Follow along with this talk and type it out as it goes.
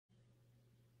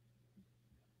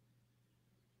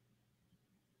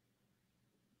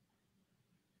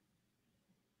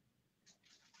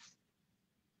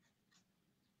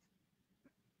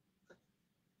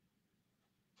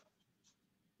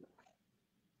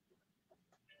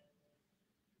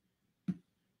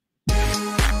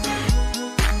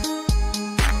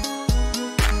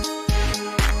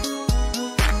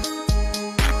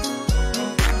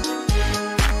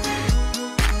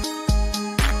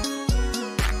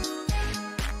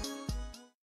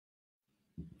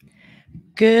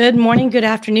Good morning, good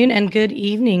afternoon, and good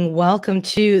evening. Welcome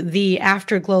to the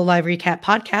After GLO Live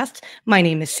Podcast. My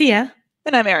name is Syya.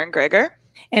 And I'm Erin Gregor.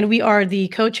 And we are the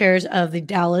co-chairs of the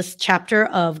Dallas chapter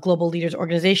of Global Leaders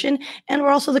Organization. And we're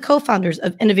also the co-founders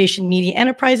of Innovation Media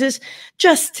Enterprises,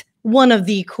 just one of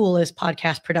the coolest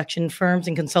podcast production firms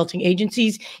and consulting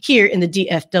agencies here in the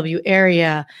DFW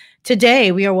area.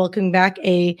 Today, we are welcoming back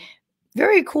a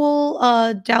very cool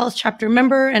Dallas chapter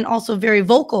member and also very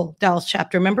vocal Dallas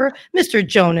chapter member, Mr.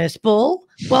 Jonas Bull.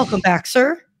 Welcome back,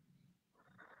 sir.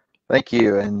 Thank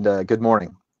you, and good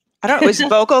morning. I don't know, was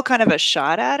vocal kind of a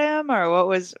shot at him, or what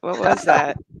was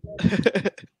that?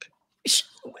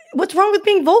 What's wrong with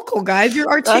being vocal, guys? You're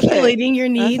articulating your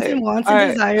needs and wants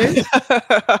and desires.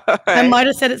 I might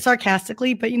have said it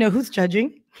sarcastically, but who's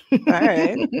judging? All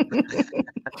right.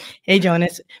 Hey,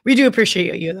 Jonas, we do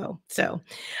appreciate you though. So,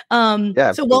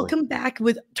 so welcome back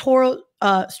with Toro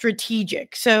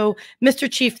Strategic. So,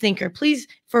 Mr. Chief Thinker, please,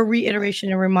 for reiteration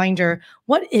and reminder,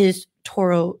 what is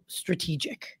Toro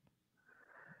Strategic?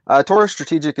 Toro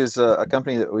Strategic is a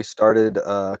company that we started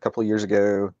a couple of years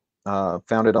ago,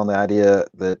 founded on the idea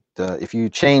that if you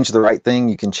change the right thing,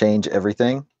 you can change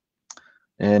everything.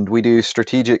 And we do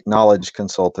strategic knowledge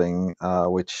consulting,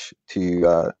 which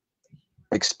to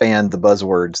expand the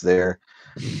buzzwords there,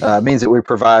 means that we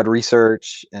provide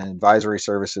research and advisory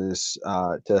services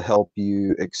to help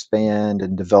you expand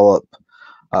and develop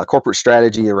corporate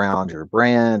strategy around your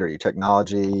brand or your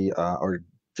technology or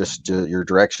just your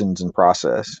directions and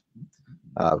process.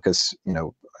 Because,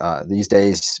 these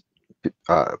days,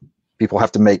 people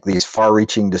have to make these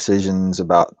far-reaching decisions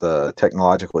about the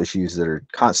technological issues that are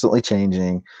constantly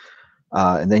changing,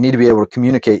 and they need to be able to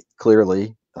communicate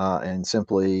clearly and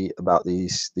simply about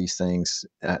these things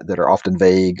that are often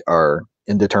vague or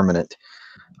indeterminate.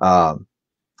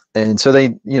 And so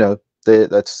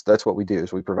that's what we do,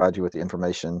 is we provide you with the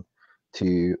information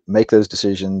to make those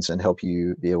decisions and help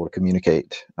you be able to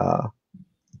communicate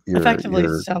your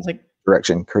sounds like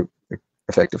direction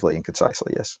effectively and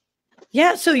concisely. Yes.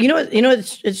 Yeah. So,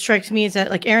 it strikes me is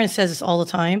that, like Erin says this all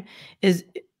the time, is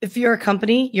if you're a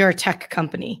company, you're a tech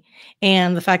company.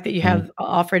 And the fact that you have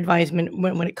offer advisement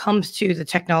when it comes to the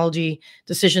technology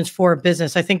decisions for a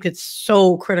business, I think it's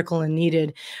so critical and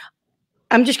needed.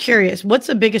 I'm just curious, what's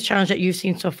the biggest challenge that you've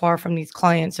seen so far from these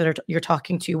clients that you're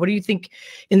talking to? What do you think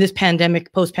in this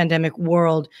post-pandemic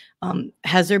world,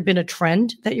 has there been a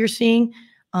trend that you're seeing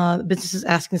businesses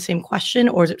asking the same question,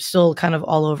 or is it still kind of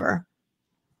all over?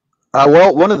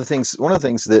 Well, one of the things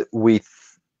that we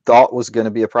thought was going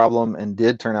to be a problem and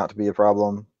did turn out to be a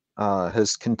problem,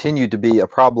 has continued to be a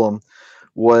problem,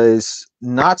 was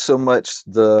not so much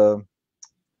the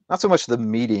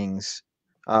meetings.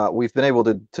 We've been able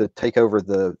to take over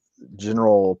the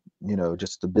general,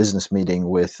 just the business meeting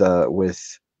with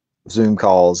Zoom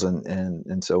calls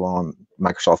and so on,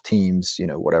 Microsoft Teams,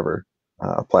 whatever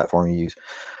platform you use.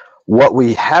 What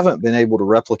we haven't been able to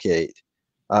replicate,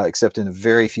 except in a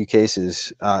very few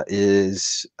cases,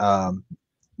 is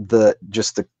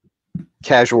the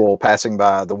casual passing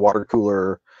by the water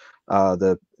cooler,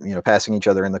 passing each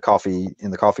other in the coffee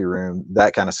room,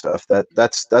 that kind of stuff.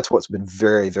 That's what's been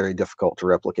very, very difficult to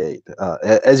replicate.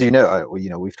 As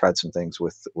we've tried some things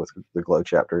with the GLO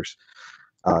chapters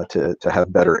to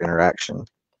have better interaction,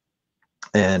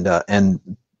 and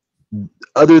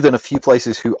other than a few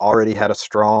places who already had a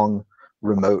strong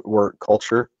remote work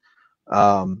culture,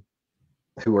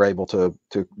 who were able to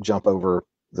jump over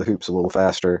the hoops a little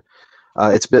faster,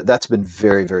 that's been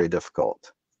very, very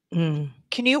difficult.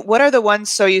 What are the ones,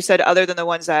 so you said other than the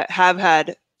ones that have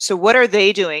had, so what are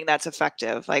they doing that's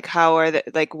effective? Like,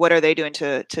 what are they doing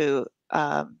to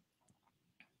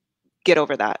get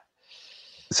over that?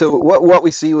 So what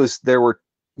we see was there were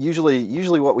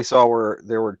usually what we saw were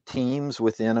there were teams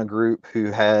within a group who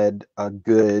had a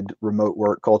good remote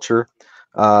work culture.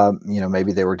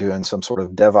 Maybe they were doing some sort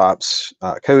of DevOps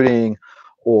coding,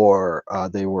 or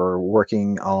they were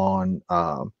working on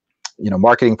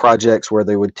marketing projects where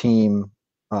they would team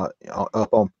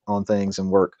up on things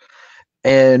and work.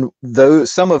 And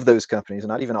some of those companies,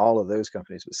 not even all of those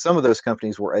companies, but some of those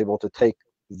companies were able to take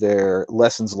their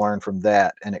lessons learned from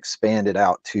that and expand it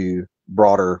out to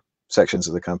broader sections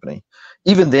of the company.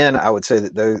 Even then, I would say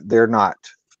that they're not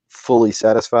fully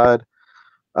satisfied.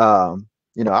 I'll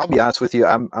be honest with you,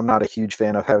 I'm not a huge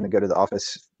fan of having to go to the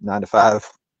office 9 to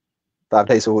 5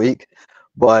 days a week,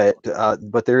 but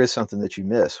there is something that you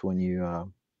miss when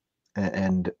you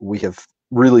and we have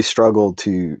really struggled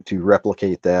to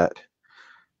replicate that,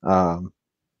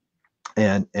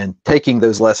 and taking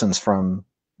those lessons from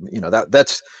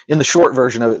that's in the short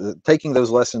version of it, taking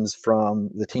those lessons from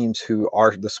the teams who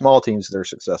are the small teams that are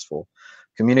successful,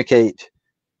 communicate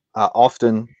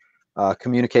often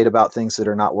communicate about things that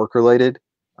are not work related.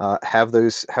 Have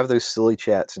those silly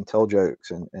chats and tell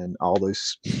jokes and all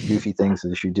those goofy things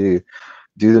that you do.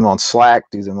 Do them on Slack,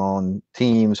 do them on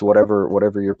Teams,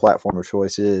 whatever your platform of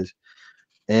choice is,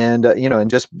 and and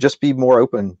just be more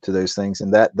open to those things.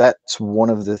 And that's one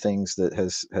of the things that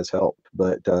has helped.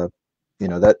 But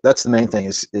that's the main thing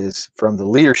is from the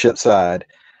leadership side.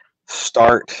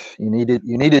 Start. You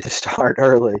needed to start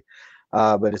early,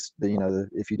 but it's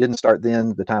if you didn't start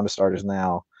then, the time to start is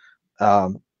now.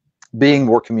 Being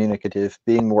more communicative,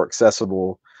 being more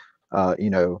accessible.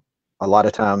 A lot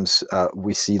of times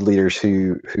we see leaders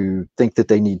who think that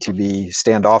they need to be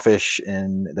standoffish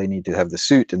and they need to have the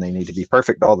suit and they need to be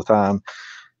perfect all the time.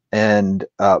 And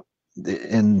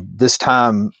in this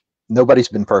time, nobody's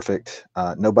been perfect.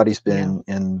 Nobody's been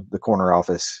in the corner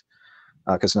office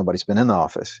because nobody's been in the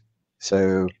office.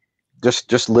 So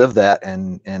just live that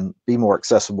and be more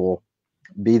accessible.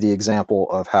 Be the example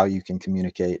of how you can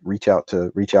communicate. Reach out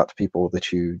to people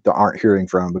that you aren't hearing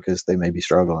from because they may be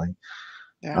struggling.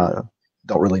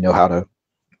 Don't really know how to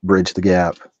bridge the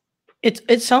gap.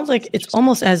 It sounds like it's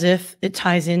almost as if it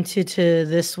ties into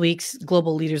this week's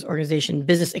Global Leaders Organization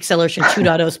Business Acceleration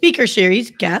 2.0 speaker series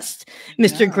guest,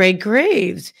 Mr. Greg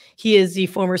Graves. He is the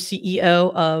former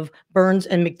CEO of Burns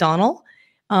and McDonnell.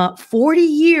 40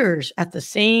 years at the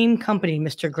same company,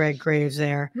 Mr. Greg Graves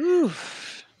there. Oof.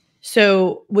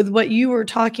 So with what you were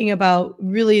talking about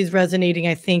really is resonating,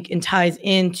 I think, and ties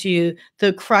into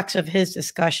the crux of his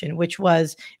discussion, which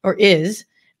was, or is,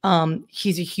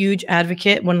 he's a huge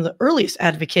advocate, one of the earliest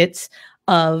advocates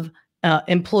of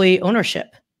employee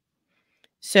ownership.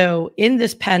 So in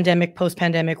this pandemic,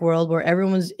 post-pandemic world where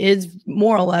everyone is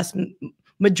more or less,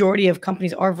 majority of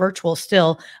companies are virtual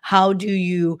still, how do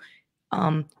you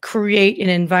create an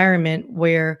environment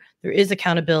where there is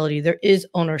accountability, there is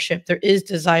ownership, there is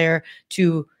desire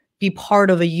to be part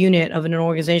of a unit of an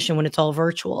organization when it's all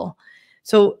virtual?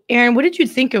 So, Erin, what did you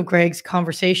think of Greg's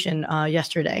conversation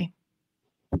yesterday?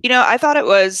 I thought it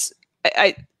was,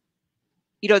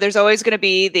 there's always going to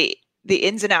be the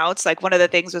ins and outs. Like one of the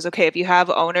things was, okay, if you have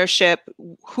ownership,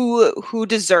 who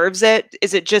deserves it?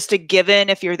 Is it just a given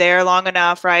if you're there long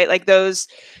enough, right? Like those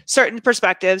certain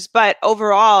perspectives. But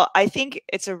overall, I think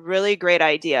it's a really great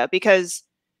idea because,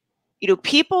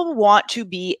 people want to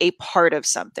be a part of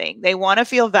something. They want to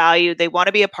feel valued. They want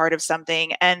to be a part of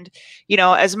something. And,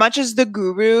 as much as the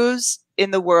gurus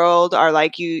in the world are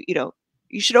like, you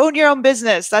should own your own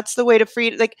business. That's the way to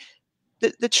free. Like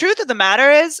the truth of the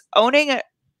matter is owning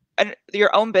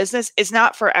your own business is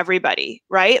not for everybody,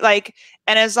 right? Like,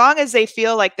 and as long as they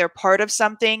feel like they're part of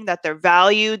something, that they're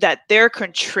valued, that they're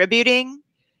contributing,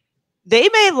 they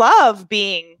may love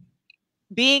being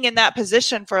in that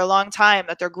position for a long time,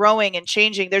 that they're growing and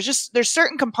changing. There's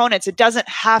certain components. It doesn't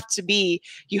have to be,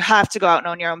 you have to go out and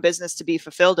own your own business to be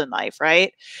fulfilled in life,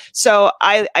 right? So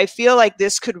I feel like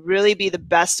this could really be the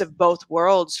best of both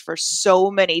worlds for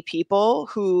so many people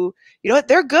who,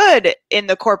 they're good in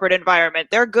the corporate environment.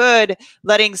 They're good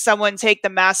letting someone take the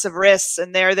massive risks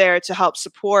and they're there to help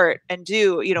support and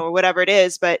do, whatever it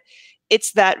is. But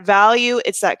it's that value,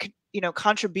 it's that,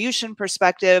 contribution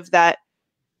perspective that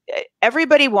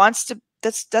everybody wants to,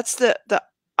 that's the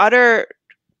utter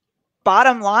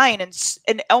bottom line,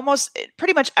 and almost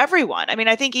pretty much everyone. I mean,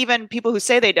 I think even people who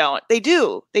say they don't, they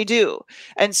do.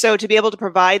 And so to be able to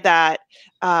provide that,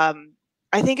 I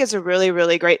think is a really,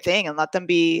 really great thing, and let them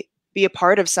be a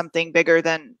part of something bigger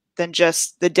than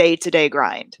just the day-to-day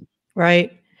grind.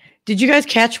 Right. Did you guys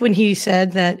catch when he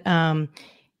said that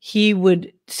he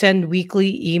would send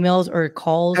weekly emails or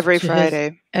calls every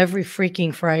Friday? Every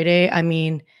freaking Friday. I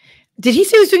mean, did he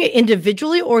say he was doing it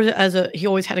individually, or he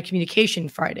always had a communication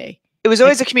Friday? It was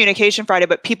always a communication Friday,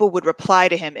 but people would reply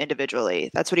to him individually.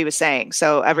 That's what he was saying.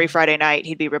 So every Friday night,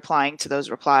 he'd be replying to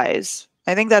those replies.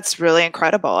 I think that's really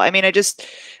incredible. I mean,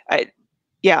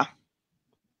 yeah.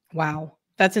 Wow.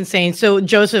 That's insane. So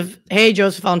Joseph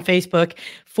on Facebook,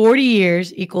 40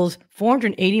 years equals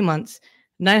 480 months,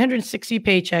 960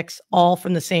 paychecks, all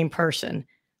from the same person.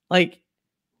 Like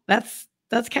that's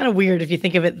kind of weird if you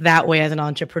think of it that way as an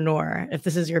entrepreneur, if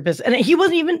this is your business.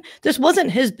 And this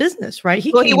wasn't his business, right?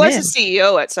 He was a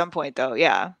CEO at some point though.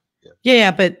 Yeah.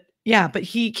 But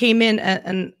he came in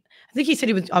and I think he said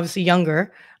he was obviously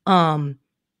younger.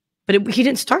 But he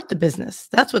didn't start the business.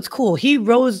 That's what's cool. He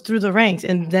rose through the ranks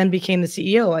and then became the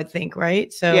CEO, I think,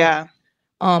 right? So, yeah.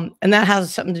 And that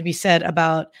has something to be said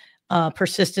about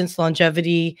persistence,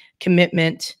 longevity,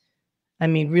 commitment. I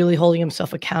mean, really holding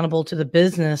himself accountable to the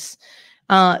business.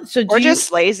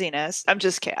 Just laziness. I'm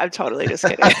just kidding. I'm totally just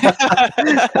kidding.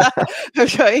 I'm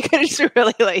sure you're just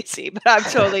really lazy, but I'm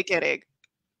totally kidding.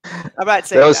 I'm not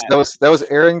saying that was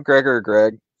Erin, Gregor,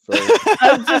 Greg.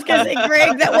 I was just gonna say,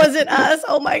 Greg, that wasn't us.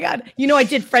 Oh my God. You know, I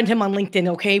did friend him on LinkedIn.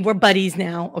 Okay. We're buddies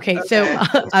now. Okay. So I'm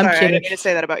Sorry, kidding. I didn't mean to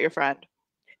say that about your friend.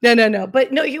 No.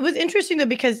 But no, it was interesting though,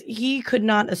 because he could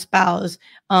not espouse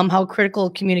how critical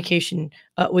communication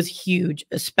was huge,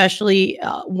 especially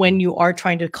when you are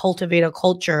trying to cultivate a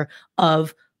culture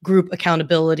of group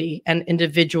accountability and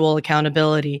individual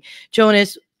accountability.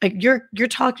 Jonas, like you're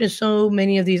talking to so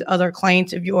many of these other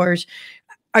clients of yours.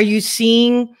 Are you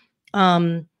seeing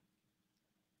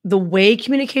the way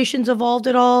communications evolved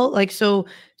at all? Like, so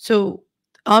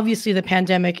obviously the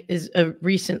pandemic is a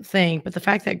recent thing, but the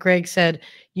fact that Greg said,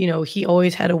 you know, he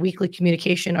always had a weekly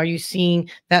communication, are you seeing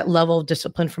that level of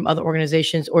discipline from other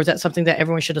organizations, or is that something that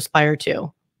everyone should aspire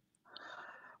to?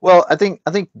 Well, I think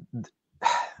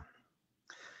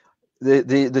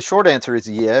the short answer is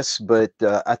yes, but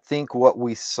I think what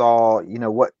we saw, you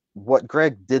know, what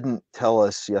Greg didn't tell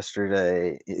us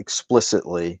yesterday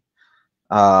explicitly,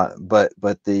 but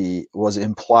was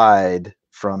implied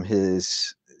from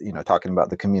his, you know, talking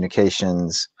about the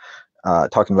communications,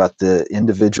 talking about the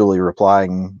individually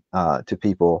replying to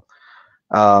people.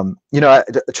 You know,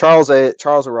 Charles A.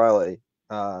 O'Reilly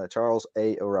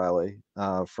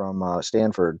from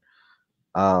Stanford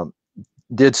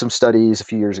did some studies a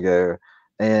few years ago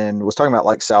and was talking about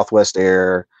like Southwest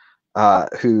Air,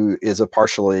 who is a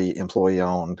partially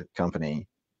employee-owned company,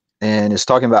 and is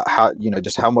talking about how, you know,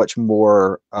 just how much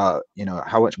more, you know,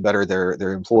 how much better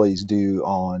their employees do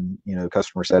on, you know,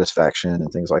 customer satisfaction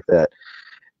and things like that.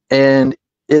 And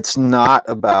it's not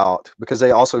about, because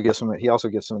he also gives some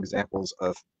examples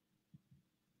of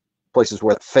places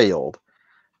where it failed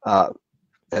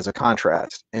as a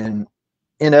contrast. And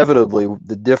inevitably,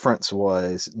 the difference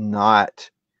was not,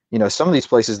 you know, some of these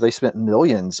places, they spent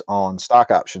millions on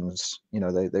stock options. You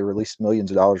know, they released millions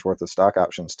of dollars worth of stock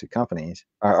options to companies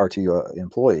or to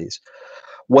employees.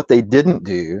 What they didn't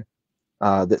do,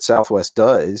 that Southwest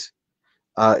does,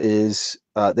 is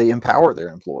they empower their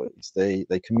employees. They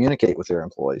communicate with their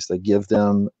employees. They give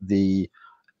them the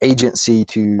agency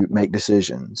to make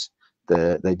decisions.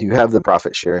 They do have the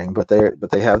profit sharing, but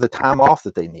they have the time off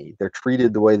that they need. They're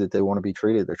treated the way that they want to be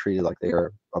treated. They're treated like they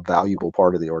are a valuable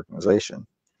part of the organization.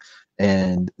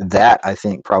 And that, I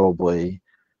think, probably,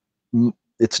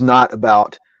 it's not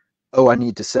about, oh, I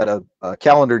need to set a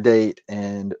calendar date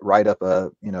and write up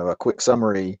a quick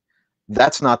summary.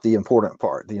 That's not the important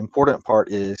part. The important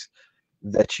part is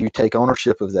that you take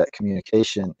ownership of that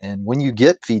communication, and when you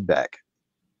get feedback,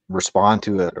 respond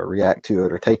to it or react to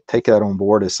it, or take that on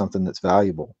board as something that's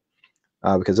valuable,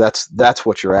 because that's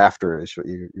what you're after. Is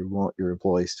you want your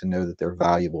employees to know that they're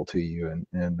valuable to you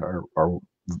and are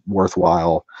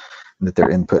worthwhile, and that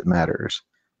their input matters.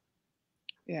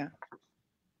 Yeah.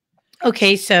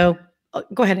 Okay, so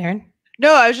go ahead, Erin.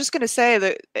 No, I was just going to say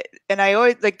that, and I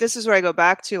always, like, this is where I go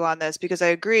back to on this, because I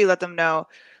agree, let them know,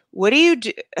 what do you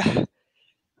do?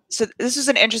 So this is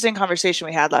an interesting conversation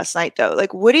we had last night, though.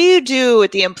 Like, what do you do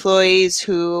with the employees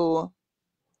who,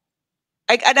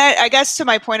 I guess to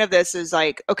my point of this is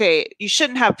like, okay, you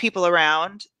shouldn't have people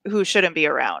around who shouldn't be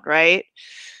around, right?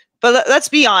 But let's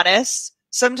be honest,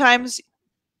 sometimes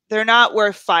they're not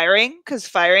worth firing, because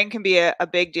firing can be a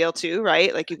big deal too,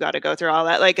 right? Like, you've got to go through all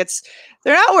that. Like,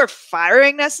 they're not worth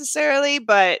firing necessarily,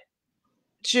 but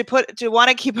to want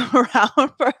to keep them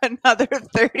around for another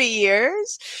 30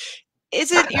 years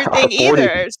isn't your thing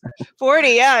either. 40,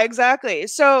 yeah, exactly.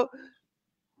 So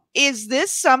is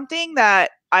this something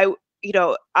that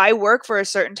I work for a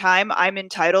certain time, I'm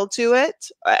entitled to it?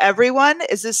 Everyone,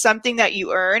 is this something that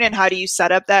you earn, and how do you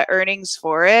set up that earnings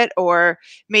for it? Or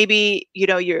maybe, you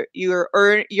know,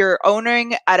 you're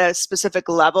owning at a specific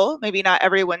level. Maybe not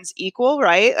everyone's equal,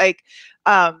 right? Like,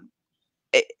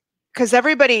 because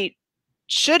everybody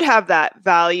should have that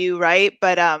value, right?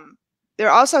 But there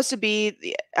also has to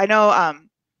be, I know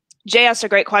Jay asked a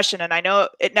great question, and I know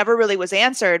it never really was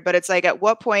answered, but it's like, at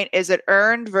what point is it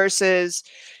earned versus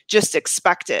just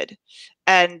expected?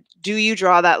 And do you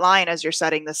draw that line as you're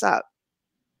setting this up?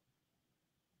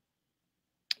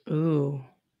 Ooh,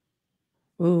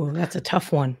 that's a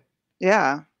tough one.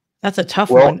 Yeah. That's a tough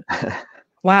one.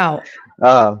 Wow.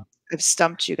 I've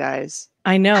stumped you guys.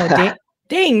 I know.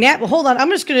 Dang, Nat. Well, hold on. I'm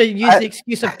just going to use the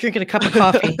excuse of drinking a cup of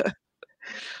coffee.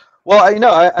 Well,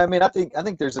 I mean, I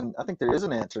think there is an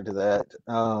answer to that.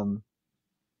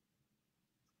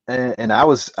 And I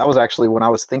was actually, when I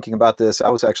was thinking about this, I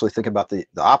was actually thinking about the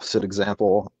opposite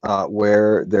example,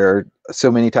 where there are so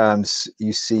many times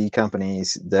you see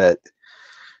companies that,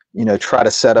 you know, try to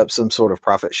set up some sort of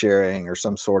profit sharing or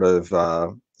some sort of,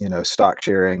 stock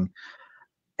sharing,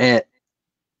 and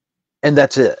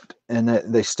that's it. and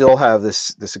that they still have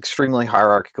this extremely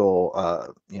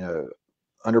hierarchical,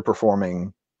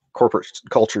 underperforming corporate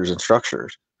cultures and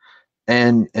structures.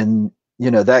 And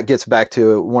that gets back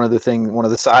to one of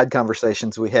the side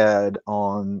conversations we had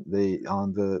during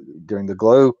the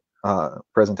GLO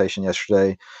presentation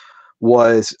yesterday,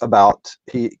 was about,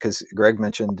 because Greg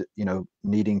mentioned,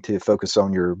 needing to focus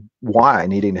on your why,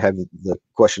 needing to have the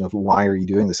question of why are you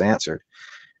doing this answered.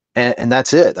 And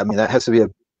that's it. I mean, that has to be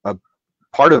a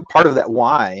part of that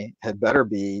why had better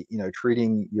be,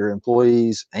 treating your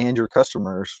employees and your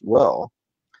customers well.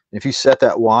 If you set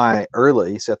that why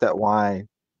early, set that why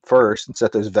first, and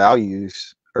set those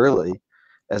values early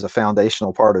as a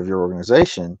foundational part of your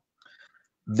organization,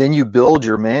 then you build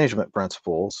your management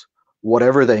principles,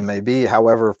 whatever they may be,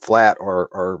 however flat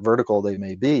or vertical they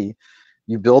may be.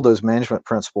 You build those management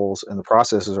principles and the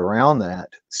processes around that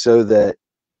so that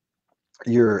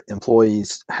your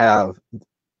employees have,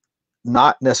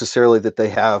 not necessarily that they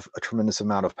have a tremendous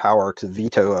amount of power to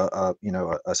veto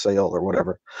a sale or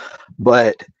whatever,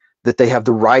 but that they have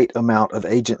the right amount of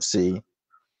agency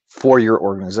for your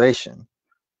organization.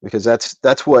 Because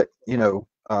that's what,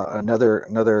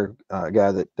 another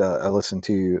guy that I listen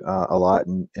to a lot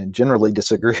and generally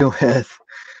disagree with,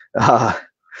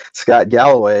 Scott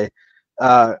Galloway,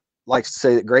 likes to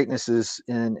say that greatness is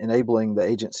in enabling the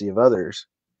agency of others.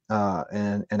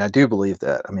 And I do believe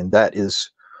that. I mean, that is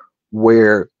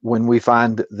where, when we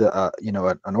find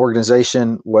an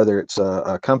organization, whether it's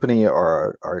a company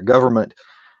or a government,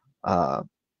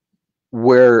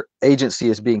 where agency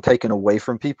is being taken away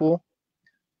from people,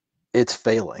 it's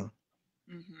failing.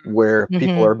 Mm-hmm. Where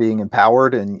people are being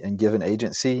empowered and given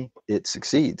agency, it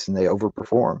succeeds and they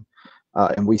overperform.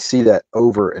 And we see that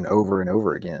over and over and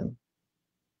over again.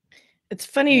 It's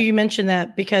funny you mentioned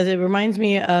that, because it reminds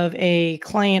me of a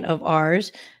client of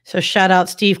ours. So shout out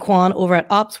Steve Kwan over at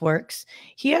OpsWorks.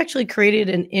 He actually created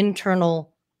an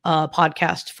internal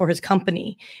podcast for his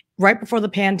company right before the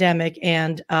pandemic,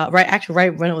 and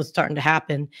right when it was starting to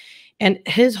happen. And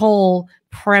his whole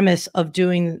premise of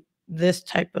doing this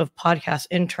type of podcast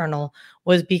internal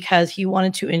was because he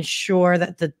wanted to ensure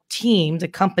that the team, the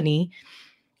company,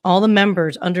 all the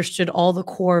members understood all the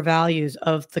core values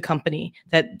of the company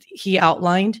that he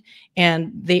outlined,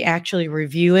 and they actually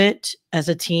review it as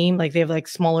a team. Like, they have like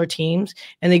smaller teams,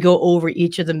 and they go over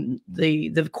each of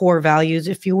the core values,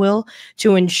 if you will,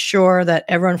 to ensure that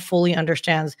everyone fully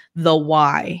understands the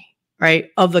why, right,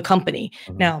 of the company.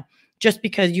 Mm-hmm. Now, just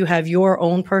because you have your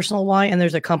own personal why and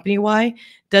there's a company why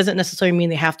doesn't necessarily mean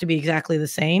they have to be exactly the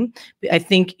same. I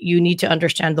think you need to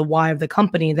understand the why of the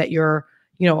company that you're,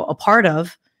 a part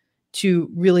of, to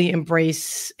really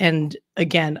embrace and,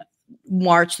 again,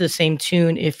 march the same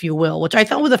tune, if you will, which I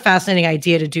thought was a fascinating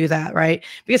idea to do that, right?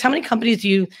 Because how many companies do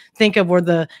you think of where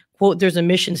the quote, there's a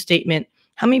mission statement?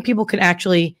 How many people can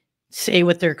actually say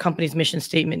what their company's mission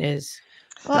statement is?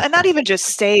 Well, and not even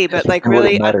just say, but like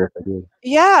really, matter if I do.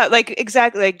 Yeah, like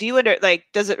exactly. Like,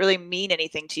 does it really mean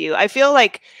anything to you? I feel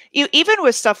like even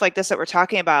with stuff like this that we're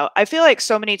talking about, I feel like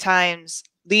so many times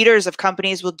leaders of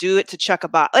companies will do it to check a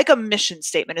box. Like, a mission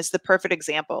statement is the perfect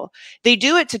example. They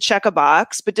do it to check a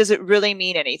box, but does it really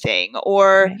mean anything?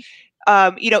 Or,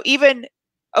 even,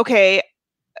 okay,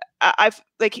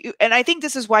 and I think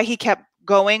this is why he kept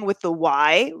going with the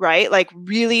why, right? Like,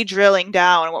 really drilling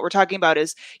down. And what we're talking about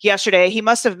is, yesterday he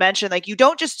must have mentioned, like, you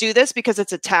don't just do this because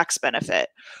it's a tax benefit,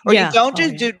 or you don't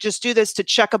just do this to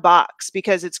check a box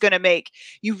because it's going to make,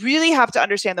 you really have to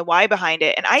understand the why behind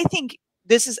it. And I think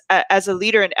this is, as a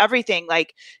leader in everything,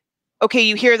 like, okay,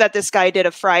 you hear that this guy did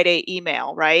a Friday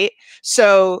email, right?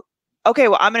 So, okay,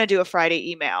 well, I'm going to do a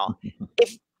Friday email.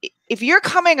 If you're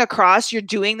coming across, you're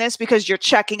doing this because you're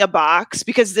checking a box,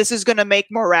 because this is going to make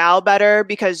morale better,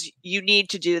 because you need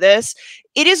to do this,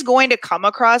 it is going to come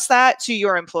across that to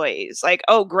your employees. Like,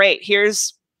 oh, great,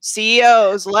 here's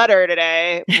CEO's letter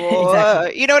today.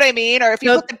 Exactly. You know what I mean? Or if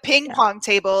you put the ping pong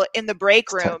table in the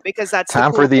break room, because that's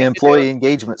time for the employee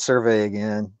engagement survey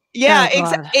again. Yeah,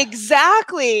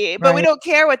 exactly. But we don't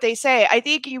care what they say. I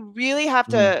think you really have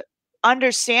to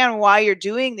understand why you're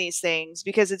doing these things,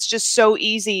 because it's just so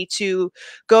easy to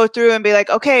go through and be like,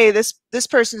 okay, this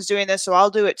person's doing this, so I'll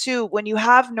do it too. When you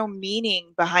have no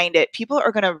meaning behind it, people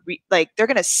are going to they're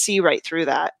going to see right through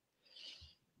that.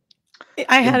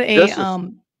 I had a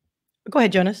go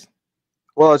ahead, Jonas.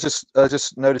 Well, I was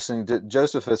just noticing that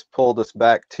Joseph has pulled us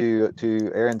back to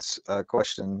Erin's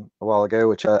question a while ago,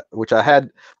 which I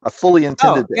had fully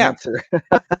intended to answer.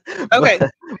 Okay,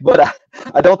 but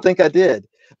I don't think I did.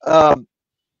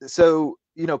 So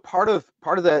part of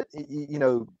that,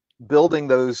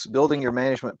 building your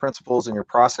management principles and your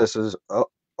processes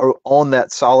on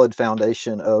that solid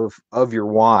foundation of your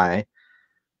why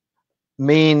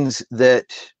means that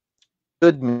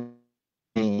could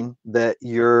mean that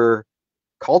your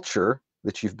culture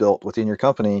that you've built within your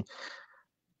company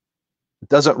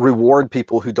doesn't reward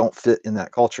people who don't fit in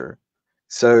that culture.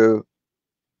 So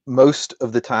most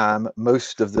of the time,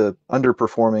 most of the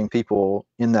underperforming people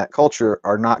in that culture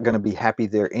are not going to be happy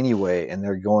there anyway, and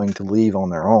they're going to leave on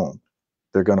their own.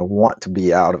 They're going to want to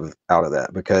be out of that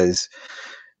because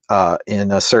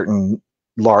in a certain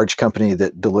large company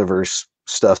that delivers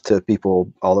stuff to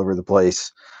people all over the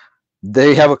place,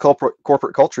 they have a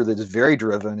corporate culture that is very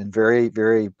driven and very,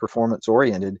 very performance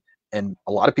oriented, and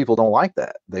a lot of people don't like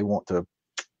that. They want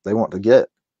to get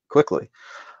quickly.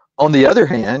 On the other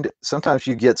hand, sometimes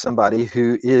you get somebody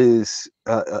who is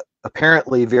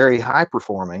apparently very high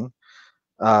performing.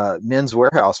 Men's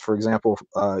Warehouse, for example,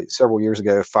 several years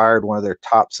ago, fired one of their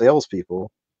top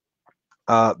salespeople.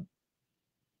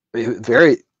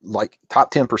 Very like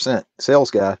top 10%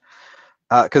 sales guy,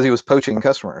 because he was poaching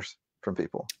customers from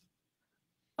people.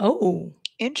 Oh,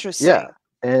 interesting. Yeah,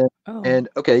 and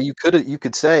okay, you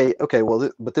could say, okay,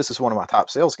 well, but this is one of my top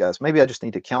sales guys. Maybe I just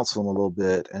need to counsel him a little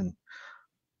bit.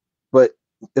 But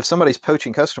if somebody's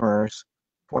poaching customers,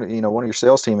 one of your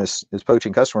sales team is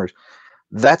poaching customers,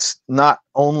 that's not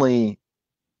only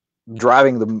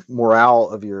driving the morale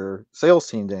of your sales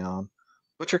team down,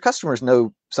 but your customers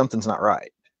know something's not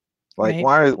right. Like,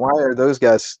 right. why are those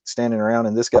guys standing around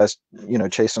and this guy's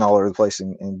chasing all over the place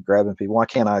and grabbing people? Why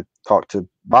can't I talk to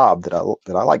Bob that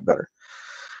I like better?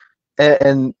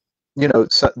 And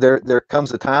so there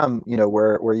comes a time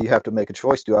where you have to make a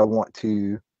choice. Do I want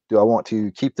to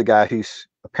keep the guy who's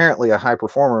apparently a high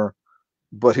performer,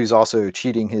 but who's also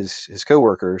cheating his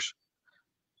coworkers,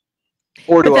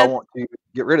 or do I want to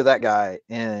get rid of that guy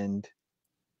and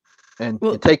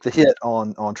take the hit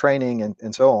on training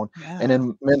and so on? Yeah. And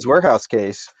in Men's Warehouse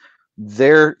case,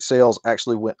 their sales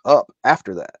actually went up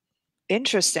after that.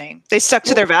 Interesting. They stuck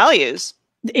to their values.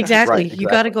 Exactly. Right, You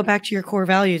got to go back to your core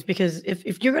values, because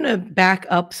if you're going to back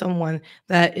up someone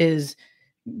that is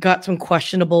got some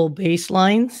questionable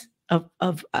baselines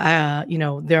of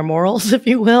their morals, if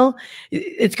you will,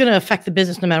 it's going to affect the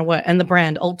business no matter what, and the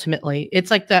brand ultimately. It's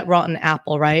like that rotten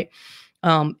apple, right?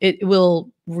 It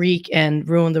will reek and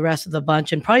ruin the rest of the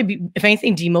bunch, and probably be, if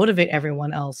anything, demotivate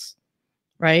everyone else,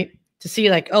 right? To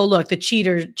see like, oh, look, the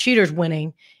cheater's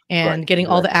winning and getting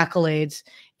all the accolades,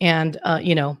 and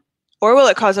Or will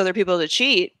it cause other people to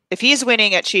cheat? If he's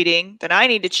winning at cheating, then I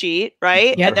need to cheat,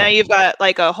 right? Yep. And now you've got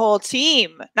like a whole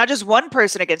team, not just one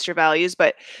person against your values,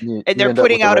 but and they're end up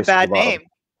putting with a out a race to bad the bottom. name.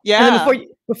 Yeah. And then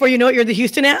before you know it, you're the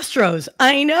Houston Astros.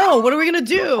 I know. What are we gonna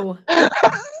do?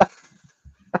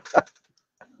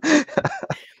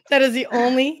 That is the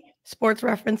only sports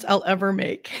reference I'll ever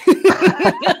make.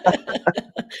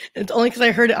 It's only because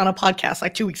I heard it on a podcast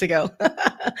like 2 weeks ago.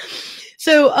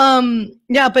 So,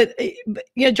 but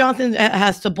Jonathan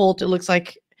has to bolt, it looks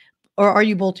like. Or are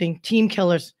you bolting? Team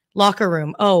killers, locker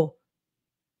room. Oh,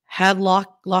 had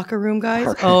locker room guys.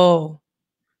 Okay. Oh,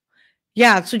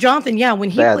 yeah. So Jonathan,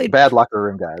 when he played bad locker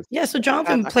room guys. Yeah. So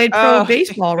Jonathan played pro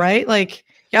baseball, right? Like,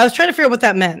 I was trying to figure out what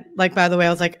that meant. Like, by the way,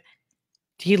 I was like,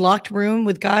 he locked room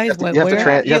with guys. You have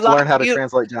to learn how to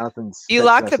translate Jonathan's. You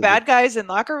lock the bad guys in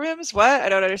locker rooms? What? I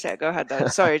don't understand. Go ahead, though.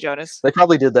 Sorry, Jonas. They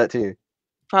probably did that too.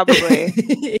 Probably.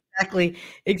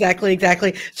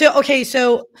 Exactly.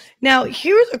 So now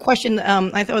here's a question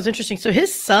I thought was interesting. So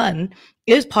his son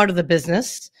is part of the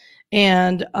business,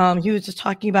 and he was just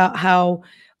talking about how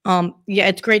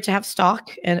it's great to have stock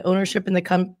and ownership in the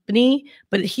company,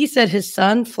 but he said his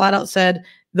son flat out said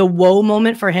the whoa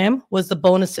moment for him was the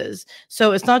bonuses.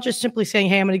 So it's not just simply saying,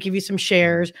 hey, I'm going to give you some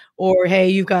shares, or hey,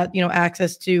 you've got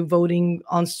access to voting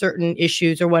on certain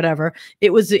issues or whatever.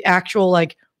 It was the actual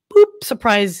like boop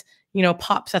surprise,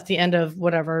 pops at the end of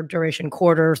whatever duration,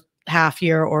 quarter, half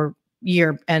year, or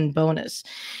year end bonus.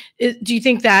 Do you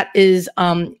think that is,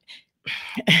 I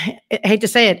hate to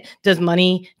say it, does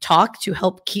money talk to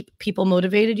help keep people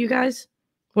motivated, you guys?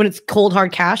 When it's cold,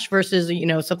 hard cash versus,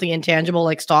 something intangible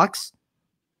like stocks?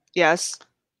 Yes.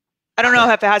 I don't know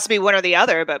if it has to be one or the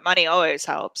other, but money always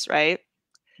helps, right?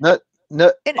 No.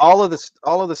 All of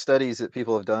the studies that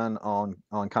people have done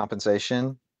on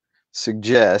compensation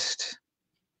suggest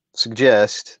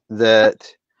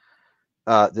that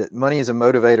that money is a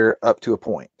motivator up to a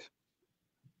point,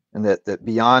 and that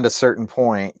beyond a certain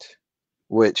point,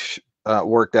 which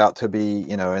worked out to be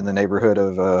in the neighborhood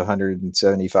of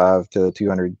 175 to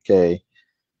 200K,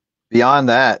 beyond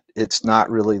that, it's not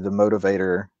really the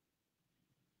motivator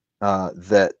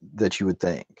that you would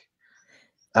think,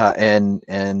 and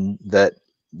that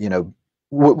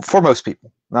for most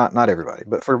people, not everybody,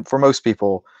 but for most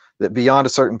people, that beyond a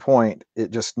certain point,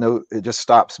 it just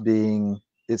stops being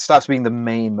the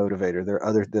main motivator.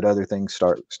 Other things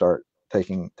start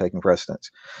taking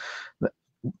precedence.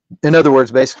 In other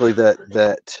words, basically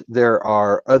that there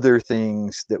are other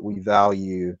things that we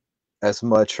value as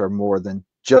much or more than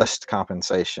just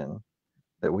compensation,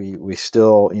 that we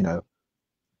still,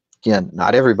 again,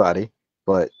 not everybody,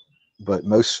 but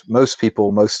most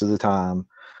people most of the time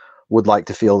would like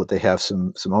to feel that they have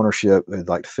some ownership. They'd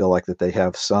like to feel like that they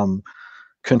have some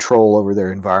control over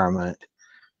their environment,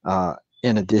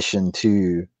 in addition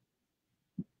to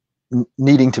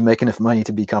needing to make enough money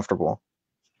to be comfortable.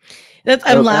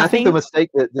 I'm laughing. I think the mistake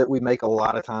that we make a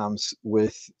lot of times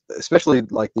with, especially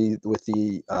like with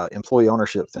the employee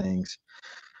ownership things,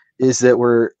 is that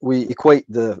we equate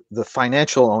the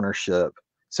financial ownership.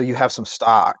 So you have some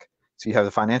stock, so you have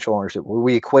the financial ownership.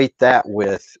 We equate that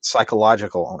with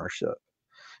psychological ownership,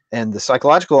 and the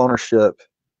psychological ownership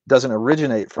doesn't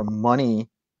originate from money,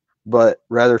 but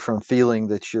rather from feeling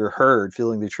that you're heard,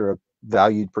 feeling that you're a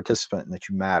valued participant and that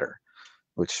you matter,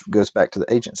 which goes back to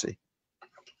the agency.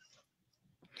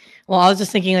 Well, I was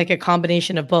just thinking like a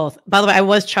combination of both. By the way, I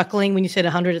was chuckling when you said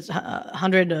 100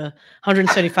 to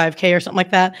 175K or something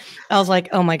like that. I was like,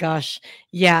 oh my gosh.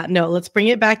 Yeah, no, let's bring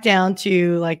it back down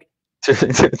to like to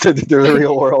the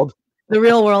real world. The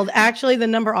real world. Actually, the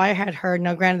number I had heard,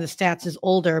 now granted the stats is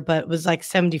older, but it was like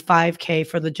 75K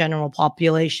for the general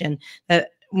population. That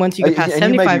once you get past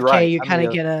 75K, you kind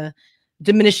of get a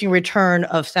diminishing return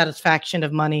of satisfaction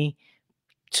of money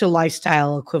to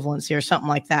lifestyle equivalency or something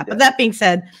like that. But that being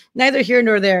said, neither here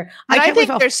nor there. I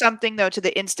think there's something though to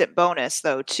the instant bonus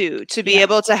though too, to be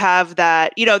able to have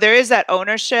that, there is that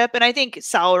ownership, and I think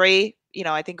salary,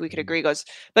 I think we could agree goes,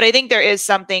 but I think there is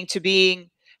something to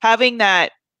having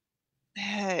that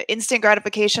instant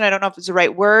gratification. I don't know if it's the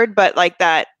right word, but like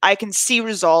that I can see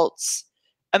results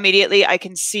immediately. I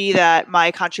can see that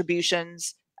my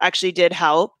contributions actually did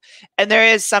help. And there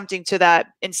is something to that,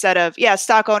 instead of,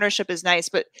 stock ownership is nice,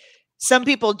 but some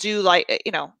people do like,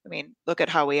 look at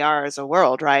how we are as a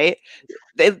world, right?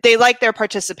 They like their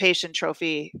participation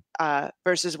trophy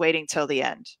versus waiting till the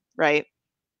end, right?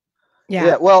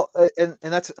 Yeah. Well, and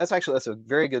that's a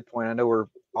very good point. I know we're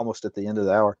almost at the end of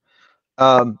the hour.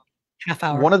 Half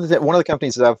hour. One of the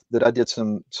companies that I did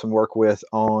some work with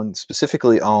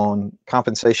specifically on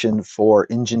compensation for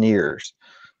engineers.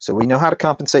 So we know how to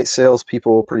compensate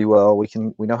salespeople pretty well. We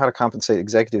know how to compensate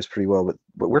executives pretty well,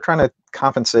 but we're trying to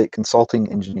compensate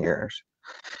consulting engineers.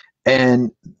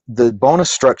 And the bonus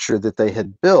structure that they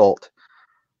had built,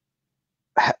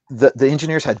 the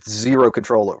engineers had zero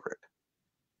control over it.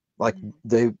 Like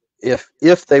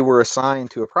if they were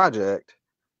assigned to a project,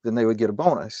 then they would get a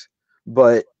bonus,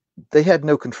 but they had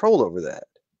no control over that.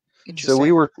 So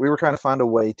we were trying to find a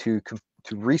way to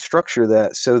restructure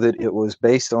that so that it was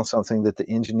based on something that the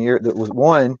engineer, that was,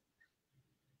 one,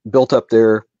 built up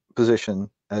their position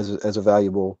as a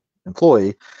valuable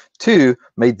employee, two,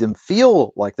 made them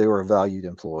feel like they were a valued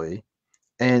employee,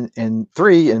 and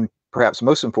three, and perhaps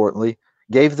most importantly,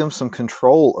 gave them some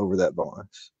control over that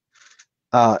bonus.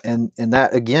 And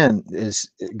that again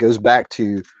it goes back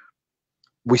to,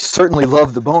 we certainly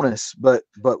love the bonus, but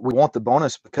we want the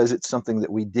bonus because it's something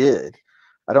that we did.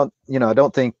 I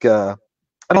don't think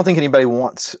anybody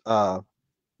wants a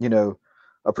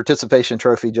participation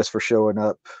trophy just for showing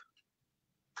up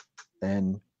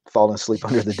and falling asleep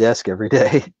under the desk every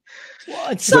day.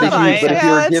 Well, it's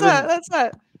that's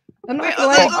not. I'm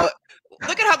not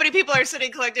look at how many people are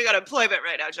sitting collecting unemployment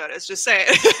right now, Jonas. Just saying.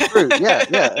 True. Yeah,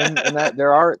 and that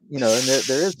there are, and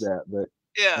there is that, but.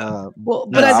 Yeah.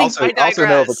 But I think I also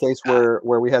know of a case where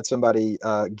we had somebody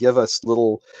give us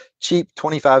little cheap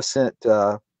 25-cent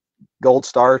gold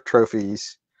star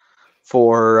trophies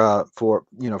for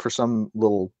some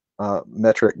little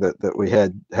metric that we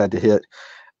had to hit,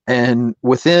 and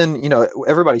within,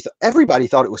 everybody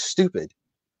thought it was stupid,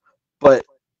 but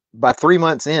by 3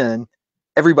 months in,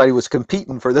 everybody was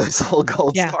competing for those little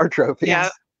gold star trophies.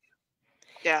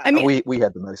 Yeah, I mean, we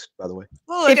had the most, by the way.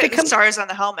 Well, look at the stars on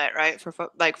the helmet, right? For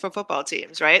football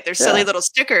teams, right? They're silly little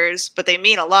stickers, but they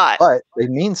mean a lot. But they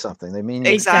mean something. They mean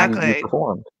exactly. You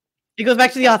performed. It goes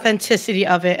back to the authenticity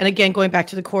of it, and again, going back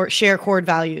to the share core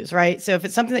values, right? So if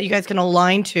it's something that you guys can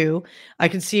align to, I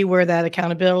can see where that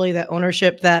accountability, that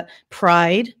ownership, that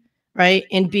pride, right,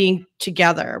 in being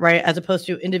together, right, as opposed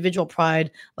to individual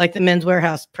pride, like the Men's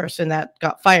Warehouse person that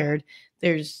got fired.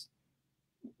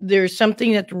 There's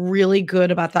something that's really good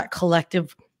about that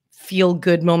collective feel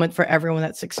good moment for everyone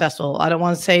that's successful. I don't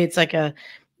want to say it's like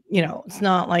it's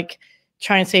not like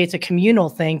trying to say it's a communal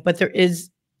thing, but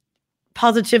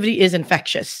positivity is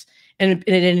infectious. and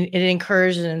it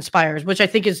encourages and inspires, which I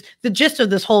think is the gist of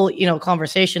this whole,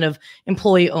 conversation of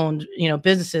employee-owned,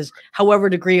 businesses, however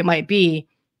degree it might be.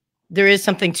 There is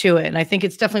something to it. And I think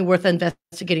it's definitely worth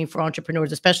investigating for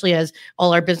entrepreneurs, especially as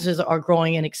all our businesses are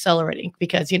growing and accelerating,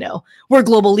 because, we're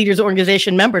Global Leaders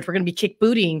Organization members. We're going to be kick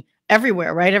booting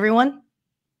everywhere, right, everyone?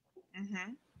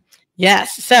 Mm-hmm.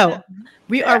 Yes. So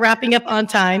we are wrapping up on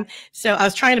time. So I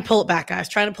was trying to pull it back, guys,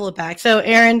 So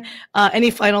Erin, any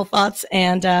final thoughts,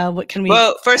 and what can we?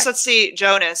 Well, first let's see,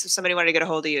 Jonas, if somebody wanted to get a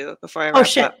hold of you before I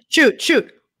wrap up.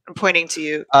 Shoot. I'm pointing to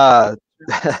you.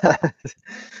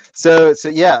 So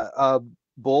yeah,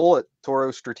 Bull at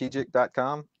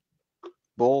torostrategic.com.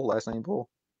 Bull, last name Bull,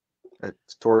 at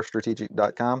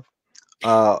torostrategic.com,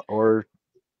 or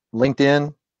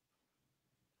LinkedIn.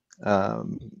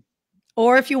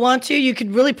 Or if you want to, you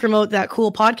could really promote that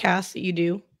cool podcast that you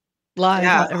do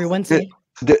live every Wednesday.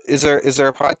 Is there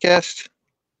a podcast?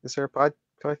 Is there a podcast?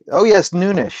 Oh yes,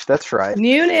 Noonish. That's right.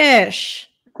 Noonish.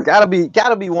 Gotta be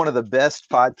one of the best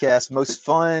podcasts, most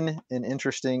fun and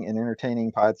interesting and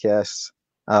entertaining podcasts.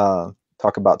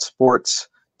 Talk about sports,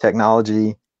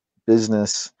 technology,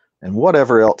 business, and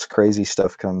whatever else crazy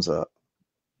stuff comes up.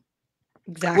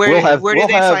 Exactly. Where do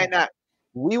they find that?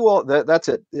 We will. That's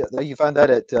it. You can find that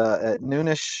at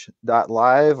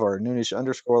noonish.live or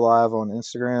noonish_live on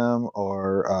Instagram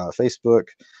or Facebook.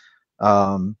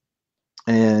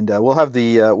 And we'll have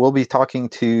we'll be talking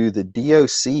to the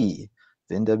DOC,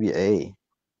 the NWA,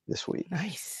 this week.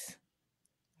 Nice.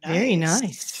 Very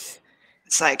nice.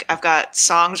 It's like I've got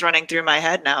songs running through my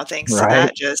head now, thanks to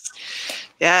that.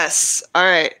 Yes. All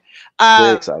right.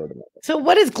 Very excited about it. So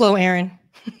what is GLO, Erin?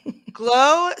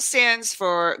 GLO stands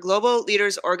for Global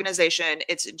Leaders Organization.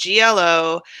 It's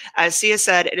GLO. As Syya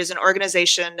said, it is an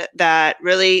organization that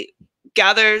really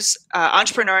gathers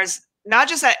entrepreneurs, not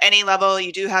just at any level.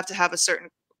 You do have to have a certain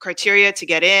criteria to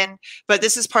get in, but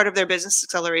this is part of their Business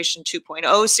Acceleration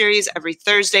 2.0 series. Every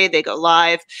Thursday they go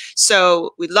live.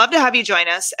 So we'd love to have you join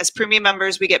us. As premium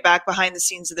members, we get back behind the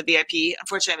scenes of the VIP.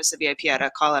 Unfortunately, I missed the VIP. I had a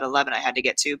call at 11 I had to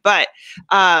get to, but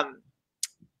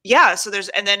yeah, so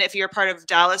and then if you're part of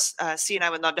Dallas, Syya and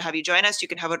I would love to have you join us. You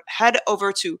can head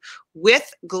over to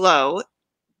withglo,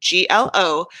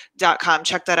 GLO.com.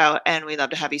 Check that out. And we'd love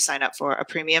to have you sign up for a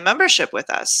premium membership with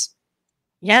us.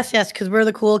 Yes, because we're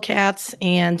the cool cats,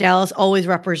 and Dallas always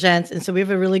represents. And so we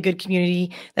have a really good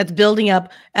community that's building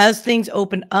up. As things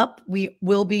open up, we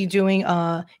will be doing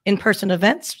in-person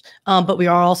events, but we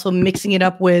are also mixing it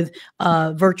up with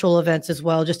virtual events as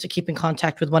well, just to keep in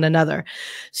contact with one another.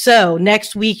 So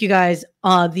next week, you guys,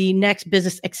 the next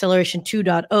Business Acceleration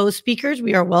 2.0 speakers,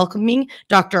 we are welcoming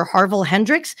Dr. Harville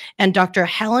Hendricks and Dr.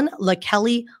 Helen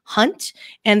LaKelly Hunt,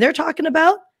 and they're talking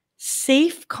about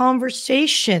safe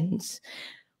conversations.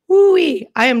 Woo-wee.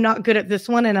 I am not good at this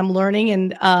one, and I'm learning,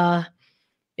 and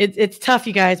it's tough,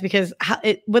 you guys, because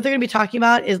what they're going to be talking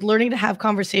about is learning to have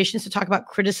conversations, to talk about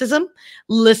criticism,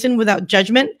 listen without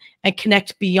judgment, and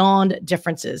connect beyond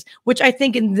differences, which I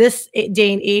think in this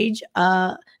day and age,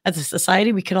 as a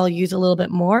society, we could all use a little bit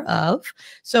more of.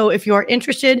 So if you are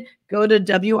interested, go to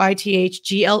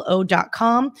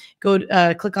withglo.com,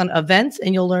 click on events,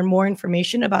 and you'll learn more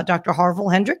information about Dr. Harville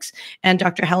Hendricks and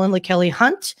Dr. Helen LaKelly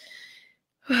Hunt.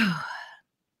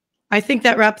 I think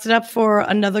that wraps it up for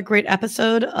another great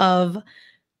episode of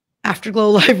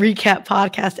Afterglow Live Recap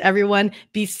Podcast. Everyone,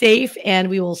 be safe, and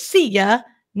we will see ya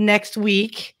next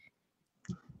week.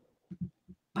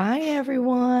 Bye,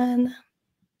 everyone.